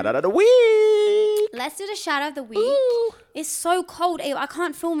 shout out of the week. Let's do the shout out of the week. Ooh. It's so cold. I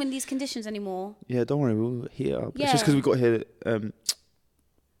can't film in these conditions anymore. Yeah, don't worry. We'll heat up. Yeah. It's just because we got here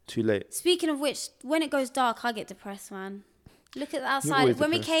too late. Speaking of which, when it goes dark, I get depressed, man. Look at the outside.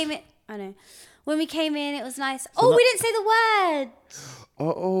 When we came in... I know. When we came in, it was nice. So we didn't say the word.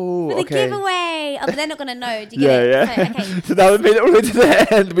 For the giveaway. Oh, but they're not going to know. Do you get it? Yeah. So, okay. So now we made it all the way to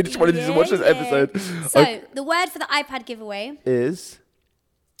the end. We just wanted to watch this episode. So, the word for the iPad giveaway is...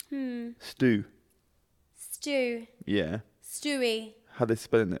 Stew. Stew. Yeah. Stewy. How they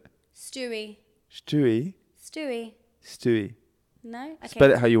spelling it? Stewy. Stewy? Stewy. Stewy. No? Okay.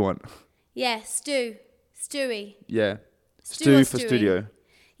 Spell it how you want. Yeah, stew. Stewy. Yeah. Stew for studio.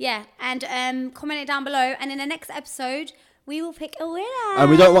 Yeah, and comment it down below. And in the next episode, we will pick a winner.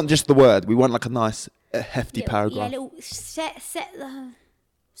 And we don't want just the word. We want like a nice, hefty paragraph. Yeah, little...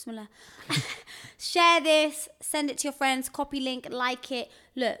 Bismillah. Share this. Send it to your friends. Copy link. Like it.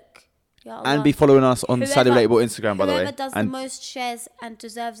 Look. And be following us on Saturday Relatable Instagram, by the way. Whoever does the most shares and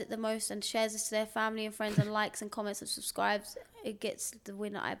deserves it the most and shares this to their family and friends and likes and comments and subscribes, it gets the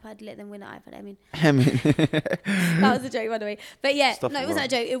winner iPad. Let them win the iPad. I mean, that was a joke, by the way. But yeah, it wasn't a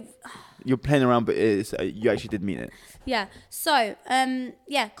joke. You're playing around, but you actually did mean it. Yeah. So,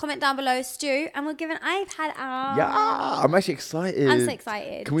 comment down below, Stu, and we'll give an iPad out. Yeah, I'm actually excited. I'm so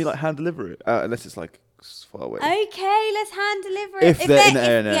excited. Can we like hand deliver it? Unless it's like far away. Okay, let's hand deliver it. If they're in the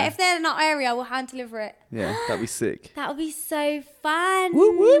area. Yeah, if they're in our area, we'll hand deliver it. Yeah, that'd be sick. That would be so fun.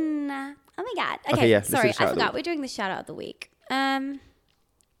 Whoop, whoop. Oh my God. Okay, sorry, I forgot. We're doing the shout out of the week. Okay,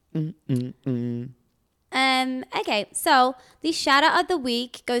 so the shout out of the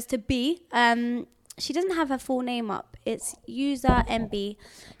week goes to B. She doesn't have her full name up. It's user MB.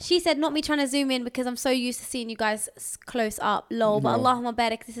 She said, not me trying to zoom in because I'm so used to seeing you guys close up. Lol. But Allahumma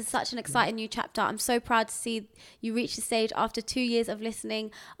barak, this is such an exciting new chapter. I'm so proud to see you reach the stage after 2 years of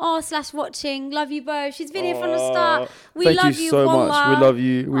listening. /watching. Love you both. She's been here from the start. We love you so much. We love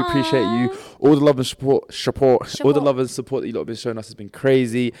you. We appreciate you. All the love and support. All the love and support that you lot have been showing us has been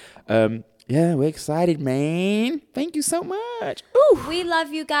crazy. Yeah, we're excited, man. Thank you so much. Ooh. We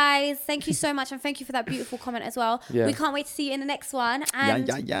love you guys. Thank you so much. And thank you for that beautiful comment as well. Yeah. We can't wait to see you in the next one. And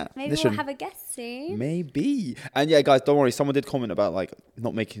maybe we'll have a guest soon. Maybe. And yeah, guys, don't worry. Someone did comment about like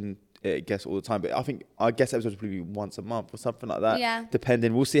not making it guests all the time. But I think our guest episodes will probably be once a month or something like that. Yeah.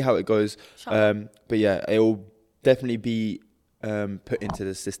 Depending. We'll see how it goes. Sure. But yeah, it will definitely be put into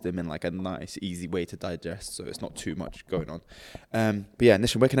the system in like a nice, easy way to digest. So it's not too much going on. But yeah,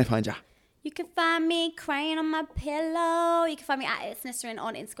 Nishan, where can I find ya? You can find me crying on my pillow. You can find me at It's Nisrin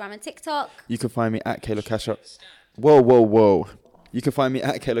on Instagram and TikTok. You can find me at Kayla Casher. Whoa. You can find me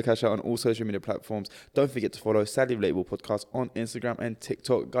at Kayla Casher on all social media platforms. Don't forget to follow Sadly Relatable Podcast on Instagram and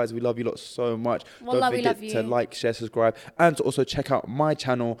TikTok. Guys, we love you lot so much. Wallah, Don't forget to like, share, subscribe, and to also check out my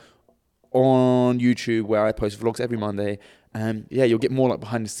channel on YouTube where I post vlogs every Monday. Yeah, you'll get more like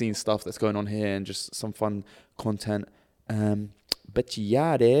behind the scenes stuff that's going on here and just some fun content. But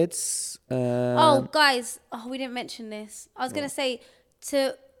yeah, it's... oh, guys. Oh, we didn't mention this. I was going to say,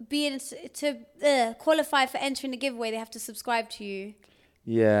 to qualify for entering the giveaway, they have to subscribe to you.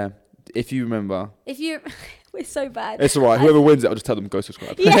 Yeah, if you remember. We're so bad. It's all right. Whoever wins it, I'll just tell them go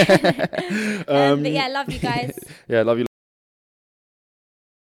subscribe. Yeah. But yeah, love you guys. Yeah, love you.